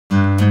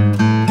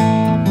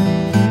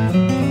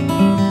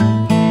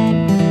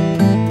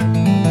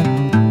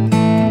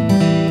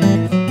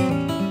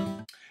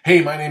Hey,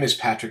 my name is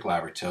Patrick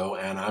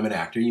Labyorteaux, and I'm an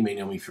actor. You may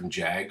know me from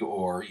JAG,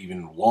 or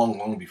even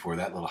long before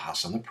that, Little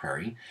House on the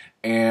Prairie.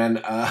 And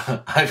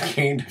I've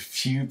gained a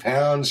few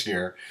pounds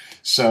here,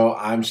 so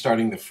I'm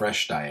starting the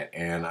fresh diet,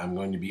 and I'm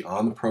going to be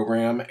on the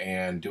program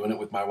and doing it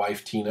with my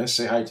wife, Tina.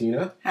 Say hi,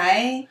 Tina.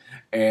 Hi.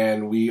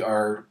 And we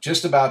are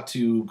just about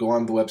to go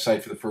on the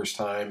website for the first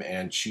time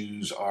and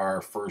choose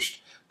our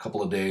first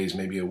couple of days,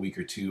 maybe a week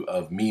or two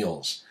of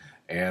meals.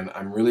 And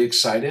I'm really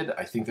excited.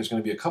 I think there's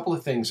going to be a couple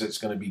of things that's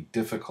going to be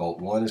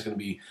difficult. One is going to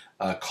be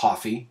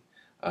coffee.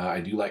 I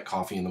do like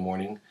coffee in the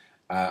morning.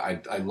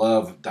 I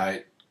love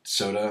diet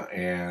soda,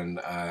 and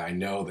I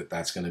know that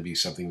that's going to be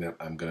something that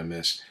I'm going to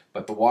miss.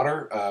 But the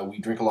water, we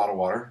drink a lot of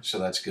water, so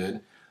that's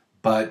good.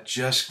 But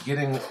just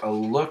getting a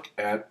look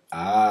at,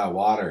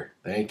 water.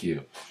 Thank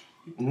you.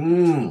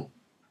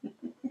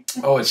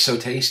 Oh, it's so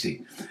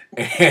tasty.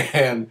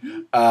 And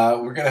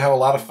we're going to have a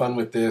lot of fun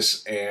with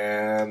this,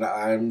 and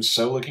I'm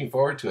so looking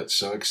forward to it,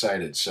 so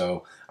excited.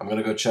 So I'm going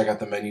to go check out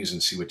the menus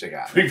and see what they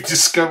got. We've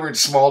discovered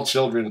small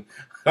children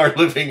are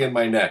living in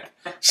my neck,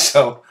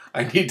 so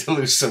I need to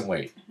lose some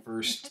weight.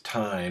 First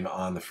time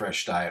on the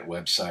Fresh Diet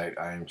website,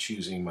 I am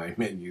choosing my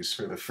menus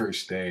for the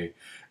first day,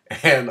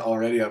 and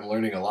already I'm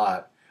learning a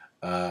lot.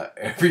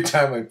 Every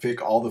time I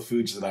pick all the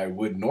foods that I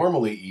would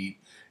normally eat,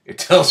 it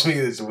tells me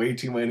there's way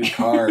too many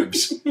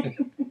carbs.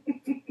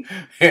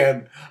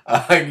 And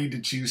I need to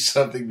choose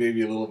something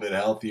maybe a little bit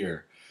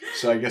healthier.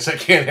 So I guess I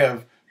can't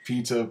have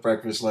pizza,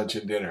 breakfast, lunch,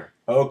 and dinner.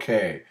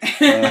 Okay.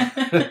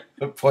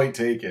 Point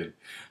taken.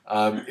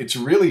 It's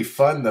really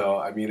fun, though.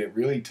 I mean, it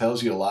really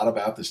tells you a lot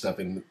about this stuff.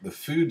 And the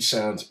food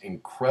sounds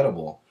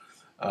incredible.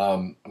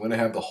 I'm going to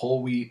have the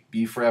whole wheat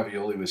beef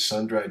ravioli with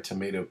sun-dried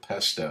tomato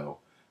pesto.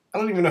 I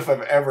don't even know if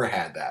I've ever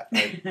had that.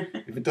 Like,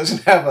 if it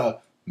doesn't have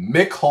a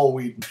Mick whole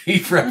wheat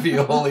beef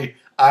ravioli,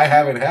 I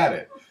haven't had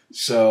it.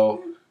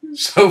 So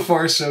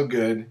far so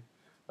good.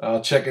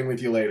 I'll check in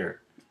with you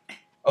later.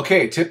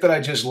 Okay, tip that I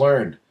just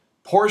learned.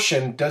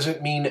 Portion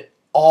doesn't mean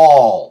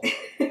all.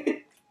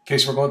 Okay,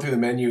 so we're going through the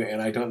menu,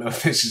 and I don't know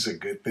if this is a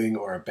good thing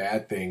or a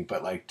bad thing,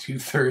 but like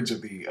 2/3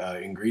 of the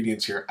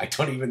ingredients here, I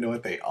don't even know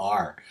what they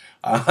are.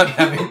 I'm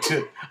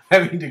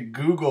having to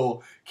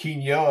Google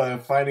quinoa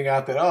and finding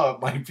out that, it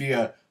might be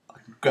a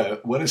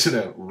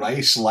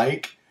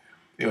rice-like?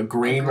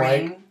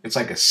 Grain-like. It's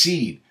like a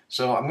seed.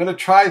 So I'm going to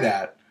try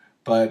that,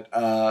 but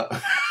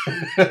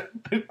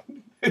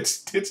it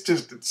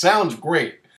sounds great.